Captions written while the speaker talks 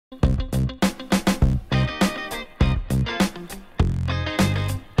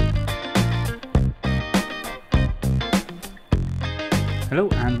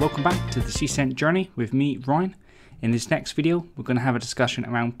welcome back to the CCENT journey with me, Ryan. In this next video, we're going to have a discussion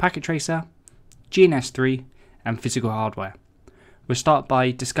around Packet Tracer, GNS3 and physical hardware. We'll start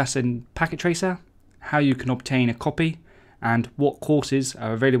by discussing Packet Tracer, how you can obtain a copy, and what courses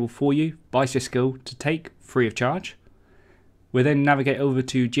are available for you by Cisco to take free of charge. We'll then navigate over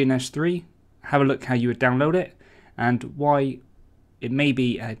to GNS3, have a look how you would download it, and why it may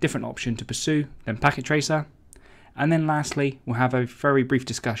be a different option to pursue than Packet Tracer. And then lastly, we'll have a very brief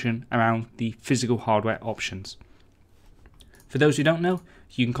discussion around the physical hardware options. For those who don't know,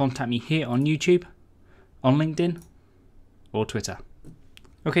 you can contact me here on YouTube, on LinkedIn, or Twitter.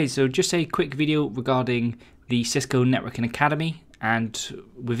 Okay, so just a quick video regarding the Cisco Network Academy, and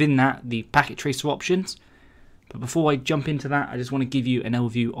within that, the Packet Tracer options. But before I jump into that, I just want to give you an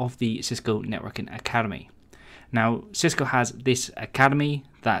overview of the Cisco Network Academy. Now, Cisco has this academy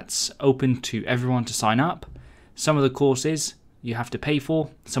that's open to everyone to sign up. Some of the courses you have to pay for,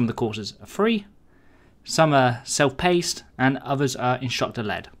 some of the courses are free, some are self-paced, and others are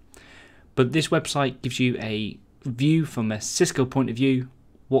instructor-led. But this website gives you a view from a Cisco point of view,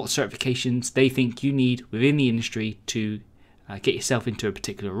 what certifications they think you need within the industry to get yourself into a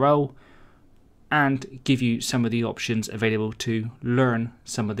particular role, and give you some of the options available to learn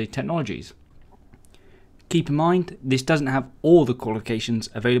some of the technologies. Keep in mind, this doesn't have all the qualifications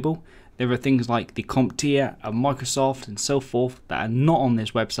available. There are things like the CompTIA and Microsoft and so forth that are not on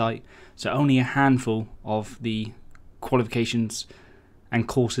this website, so only a handful of the qualifications and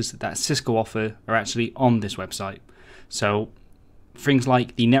courses that Cisco offer are actually on this website. So things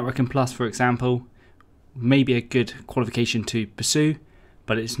like the Networking Plus, for example, may be a good qualification to pursue,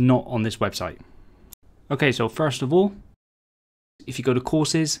 but it's not on this website. Okay, so first of all, if you go to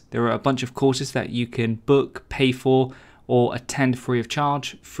courses, there are a bunch of courses that you can book, pay for, or attend free of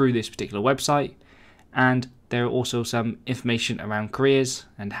charge through this particular website. And there are also some information around careers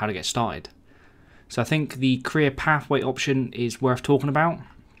and how to get started. So I think the career pathway option is worth talking about.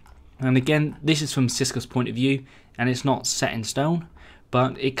 And again, this is from Cisco's point of view, and it's not set in stone,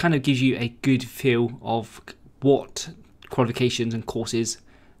 but it kind of gives you a good feel of what qualifications and courses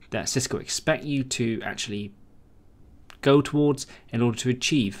that Cisco expect you to actually go towards in order to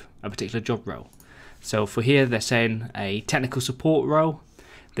achieve a particular job role. So for here, they're saying a technical support role.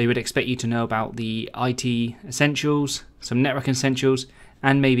 They would expect you to know about the IT essentials, some network essentials,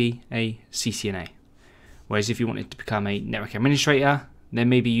 and maybe a CCNA. Whereas if you wanted to become a network administrator, then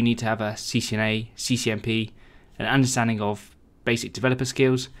maybe you need to have a CCNA, CCNP, an understanding of basic developer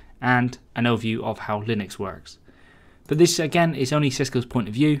skills, and an overview of how Linux works. But this again is only Cisco's point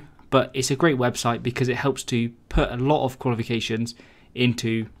of view, but it's a great website because it helps to put a lot of qualifications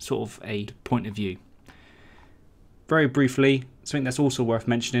into sort of a point of view. Very briefly, something that's also worth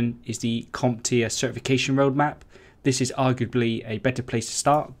mentioning is the CompTIA certification roadmap. This is arguably a better place to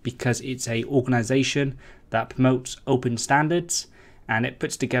start because it's an organization that promotes open standards, and it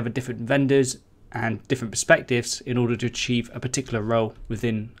puts together different vendors and different perspectives in order to achieve a particular role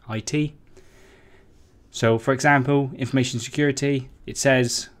within IT. So for example, information security, it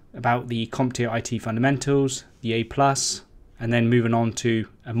says about the CompTIA IT fundamentals, the A+, and then moving on to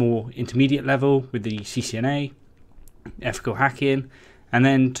a more intermediate level with the CCNA, ethical hacking, and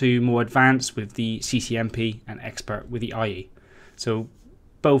then to more advanced with the CCNP and expert with the IE. So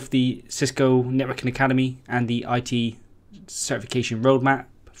both the Cisco Networking Academy and the IT certification roadmap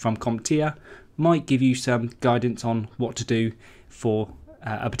from CompTIA might give you some guidance on what to do for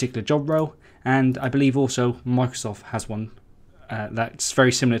a particular job role, and I believe also Microsoft has one that's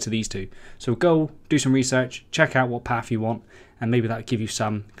very similar to these two. So go do some research, check out what path you want, and maybe that'll give you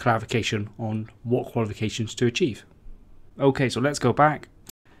some clarification on what qualifications to achieve. Okay, so let's go back.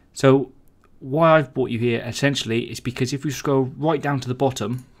 So why I've brought you here essentially is because if we scroll right down to the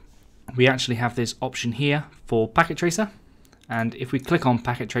bottom, we actually have this option here for Packet Tracer. And if we click on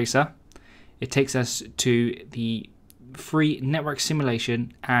Packet Tracer, it takes us to the free network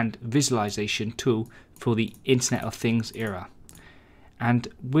simulation and visualization tool for the Internet of Things era. And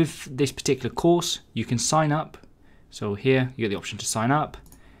with this particular course, you can sign up. So here you get the option to sign up.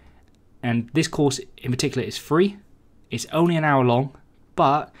 And this course in particular is free. It's only an hour long,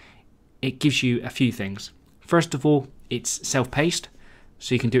 but it gives you a few things. First of all, it's self-paced,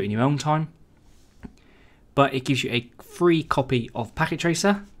 so you can do it in your own time. But it gives you a free copy of Packet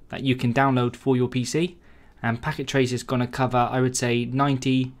Tracer that you can download for your PC. And Packet Tracer is going to cover, I would say,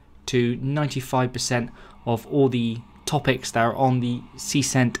 90 to 95% of all the topics that are on the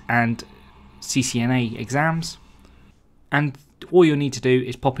CCENT and CCNA exams. And all you'll need to do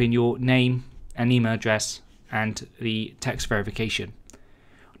is pop in your name and email address and the text verification.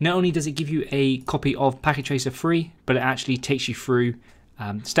 Not only does it give you a copy of Packet Tracer free, but it actually takes you through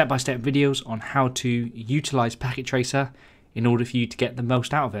step-by-step videos on how to utilize Packet Tracer in order for you to get the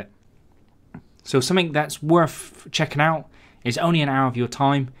most out of it. So something that's worth checking out is only an hour of your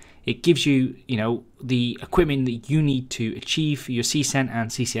time. It gives you, the equipment that you need to achieve your CCENT and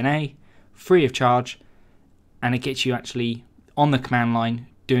CCNA free of charge, and it gets you actually on the command line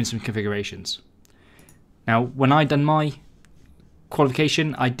doing some configurations. Now, when I done my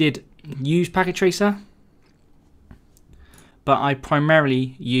qualification, I did use Packet Tracer, but I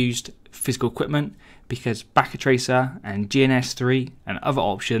primarily used physical equipment because Packet Tracer and GNS3 and other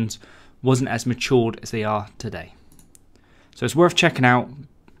options wasn't as matured as they are today. So it's worth checking out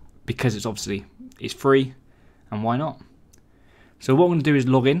because it's free, and why not? So what I'm going to do is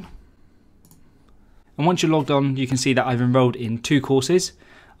log in, and once you're logged on, you can see that I've enrolled in 2 courses.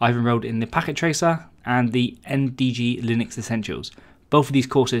 I've enrolled in the Packet Tracer and the NDG Linux Essentials. Both of these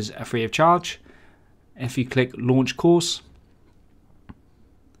courses are free of charge. If you click launch course,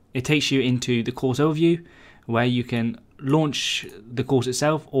 it takes you into the course overview where you can launch the course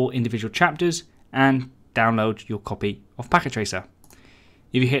itself or individual chapters and download your copy of Packet Tracer.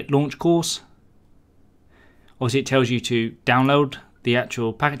 If you hit launch course, obviously it tells you to download the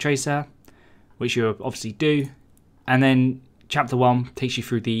actual Packet Tracer, which you obviously do, and then chapter 1 takes you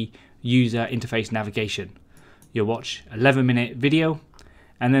through the user interface navigation. You'll watch an 11-minute video,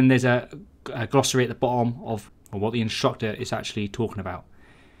 and then there's a glossary at the bottom of what the instructor is actually talking about.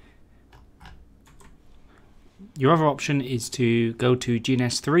 Your other option is to go to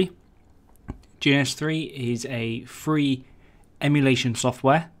GNS3. GNS3 is a free emulation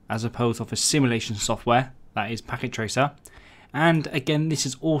software as opposed to a simulation software that is Packet Tracer, and again this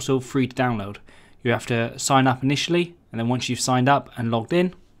is also free to download. You have to sign up initially, and then once you've signed up and logged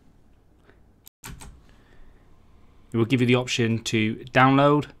in, it will give you the option to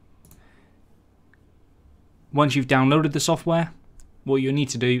download. Once you've downloaded the software, what you'll need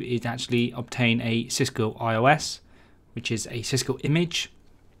to do is actually obtain a Cisco IOS, which is a Cisco image,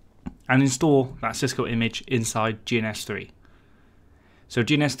 and install that Cisco image inside GNS3. So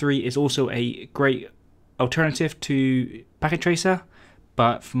GNS3 is also a great alternative to Packet Tracer,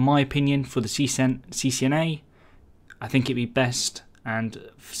 but from my opinion, for the CCENT, CCNA, I think it'd be best and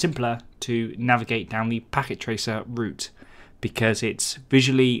simpler to navigate down the Packet Tracer route because it's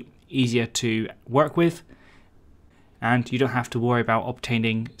visually easier to work with, and you don't have to worry about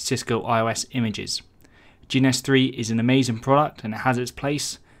obtaining Cisco IOS images. GNS3 is an amazing product and it has its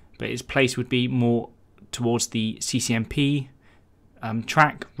place, but its place would be more towards the CCNP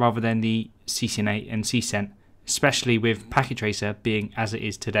track rather than the CCNA and CCENT, especially with Packet Tracer being as it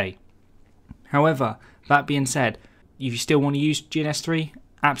is today. However, that being said, if you still want to use GNS3,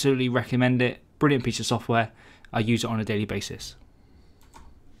 absolutely recommend it. Brilliant piece of software. I use it on a daily basis.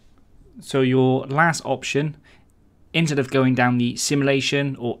 So your last option, instead of going down the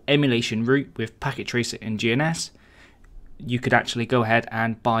simulation or emulation route with Packet Tracer and GNS, you could actually go ahead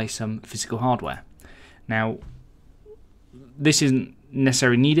and buy some physical hardware. Now, this isn't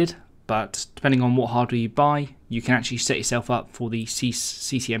necessarily needed, but depending on what hardware you buy, you can actually set yourself up for the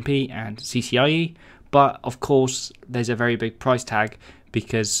CCNP and CCIE, but of course there's a very big price tag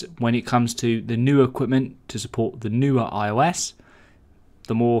because when it comes to the newer equipment to support the newer iOS,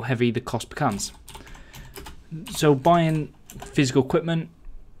 the more heavy the cost becomes. So buying physical equipment,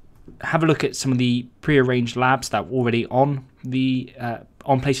 have a look at some of the pre-arranged labs that are already on the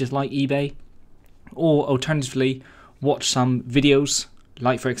on places like eBay, or alternatively watch some videos.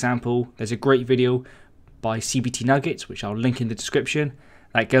 Like for example, there's a great video by CBT Nuggets, which I'll link in the description,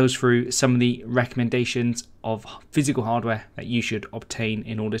 that goes through some of the recommendations of physical hardware that you should obtain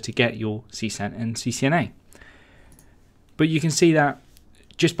in order to get your CCENT and CCNA. But you can see that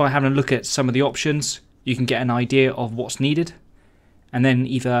just by having a look at some of the options, you can get an idea of what's needed, and then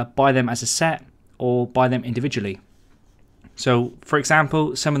either buy them as a set or buy them individually. So for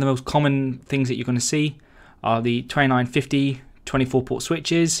example, some of the most common things that you're going to see are the 2950 24-port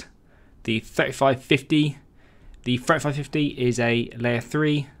switches, the 3550. The 3550 is a layer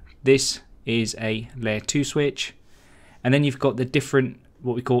 3, this is a layer 2 switch, and then you've got the different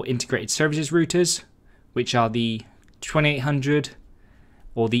what we call integrated services routers, which are the 2800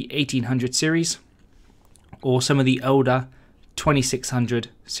 or the 1800 series, or some of the older 2600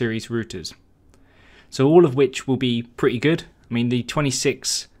 series routers. So all of which will be pretty good. I mean, the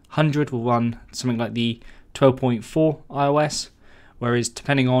 2600 will run something like the 12.4 iOS, whereas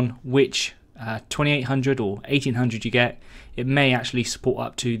depending on which 2800 or 1800 you get, it may actually support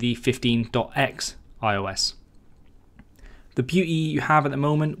up to the 15.x iOS. The beauty you have at the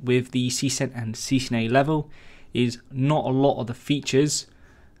moment with the CCENT and CCNA level is not a lot of the features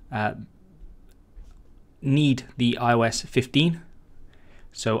need the iOS 15,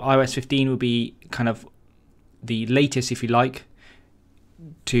 So iOS 15 would be kind of the latest, if you like,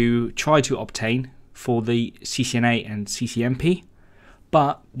 to try to obtain for the CCNA and CCNP,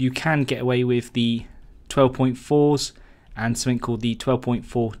 but you can get away with the 12.4s and something called the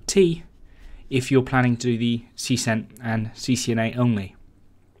 12.4T if you're planning to do the CCENT and CCNA only.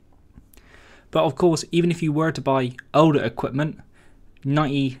 But of course, even if you were to buy older equipment,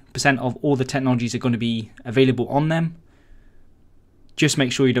 90% of all the technologies are going to be available on them. Just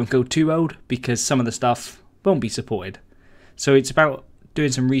make sure you don't go too old, because some of the stuff won't be supported. So it's about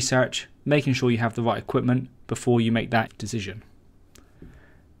doing some research, making sure you have the right equipment before you make that decision.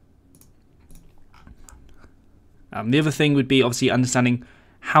 The other thing would be obviously understanding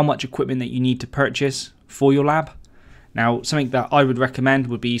how much equipment that you need to purchase for your lab. Now, something that I would recommend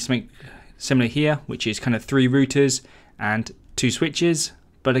would be something similar here, which is kind of 3 routers and 2 switches,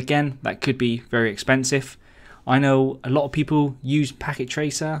 but again, that could be very expensive. I know a lot of people use Packet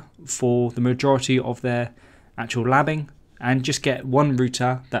Tracer for the majority of their actual labbing, and just get one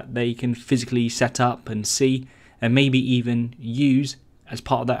router that they can physically set up and see, and maybe even use as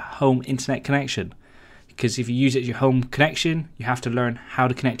part of that home internet connection. Because if you use it as your home connection, you have to learn how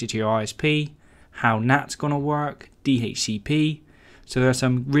to connect it to your ISP, how NAT's going to work, DHCP. So there are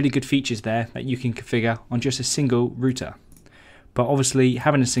some really good features there that you can configure on just a single router. But obviously,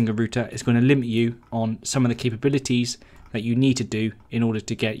 having a single router is going to limit you on some of the capabilities that you need to do in order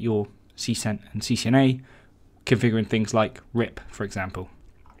to get your CCENT and CCNA, configuring things like RIP, for example.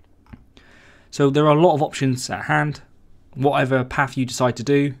 So there are a lot of options at hand. Whatever path you decide to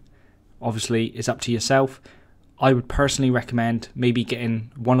do, obviously it's up to yourself. I would personally recommend maybe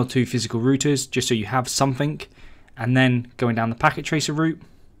getting 1 or 2 physical routers just so you have something, and then going down the Packet Tracer route.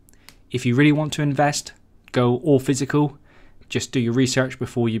 If you really want to invest, go all physical. Just do your research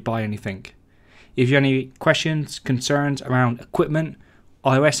before you buy anything. If you have any questions, concerns around equipment,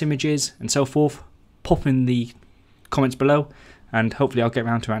 iOS images and so forth, pop in the comments below and hopefully I'll get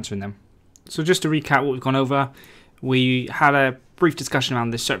around to answering them. So just to recap what we've gone over, we had a brief discussion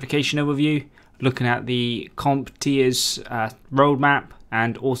around the certification overview, looking at the CompTIAs roadmap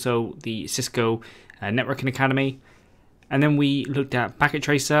and also the Cisco Network Academy. And then we looked at Packet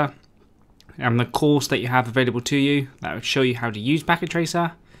Tracer and the course that you have available to you that would show you how to use Packet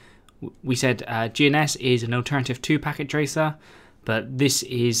Tracer. We said GNS is an alternative to Packet Tracer, but this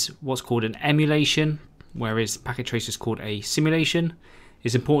is what's called an emulation, whereas Packet Tracer is called a simulation.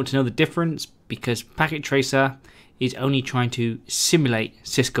 It's important to know the difference because Packet Tracer is only trying to simulate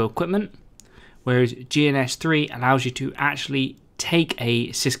Cisco equipment, whereas GNS3 allows you to actually take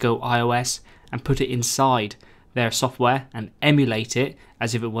a Cisco IOS and put it inside their software and emulate it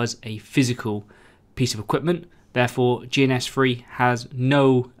as if it was a physical piece of equipment. Therefore, GNS3 has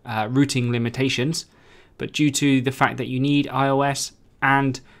no routing limitations, but due to the fact that you need iOS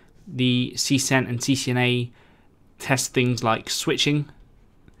and the CCENT and CCNA test things like switching,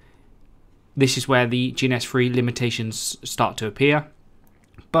 this is where the GNS3 limitations start to appear.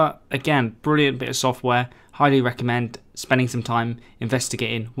 But again, brilliant bit of software. Highly recommend spending some time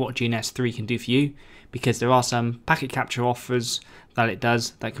investigating what GNS3 can do for you, because there are some packet capture offers that it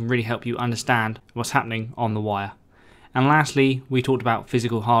does that can really help you understand what's happening on the wire. And lastly, we talked about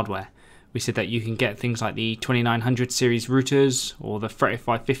physical hardware. We said that you can get things like the 2900 series routers or the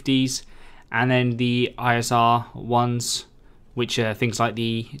 3550s, and then the ISR ones, which are things like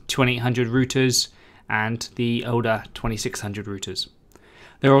the 2800 routers and the older 2600 routers.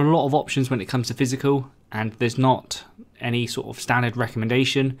 There are a lot of options when it comes to physical, and there's not any sort of standard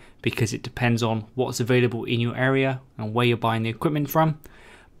recommendation because it depends on what's available in your area and where you're buying the equipment from.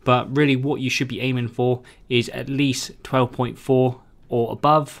 But really what you should be aiming for is at least 12.4 or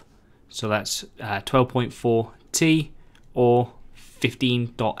above. So that's 12.4T or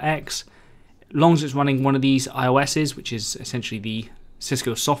 15.x. As long as it's running one of these iOSs, which is essentially the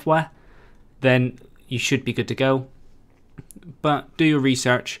Cisco software, then you should be good to go. But do your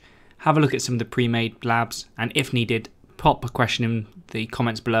research, have a look at some of the pre-made labs, and if needed, pop a question in the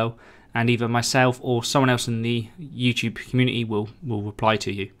comments below, and either myself or someone else in the YouTube community will reply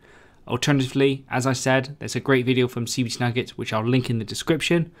to you. Alternatively, as I said, there's a great video from CBT Nuggets, which I'll link in the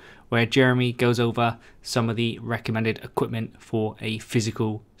description, where Jeremy goes over some of the recommended equipment for a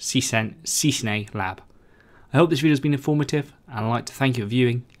physical CCNA lab. I hope this video has been informative, and I'd like to thank you for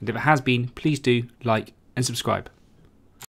viewing, and if it has been, please do like and subscribe.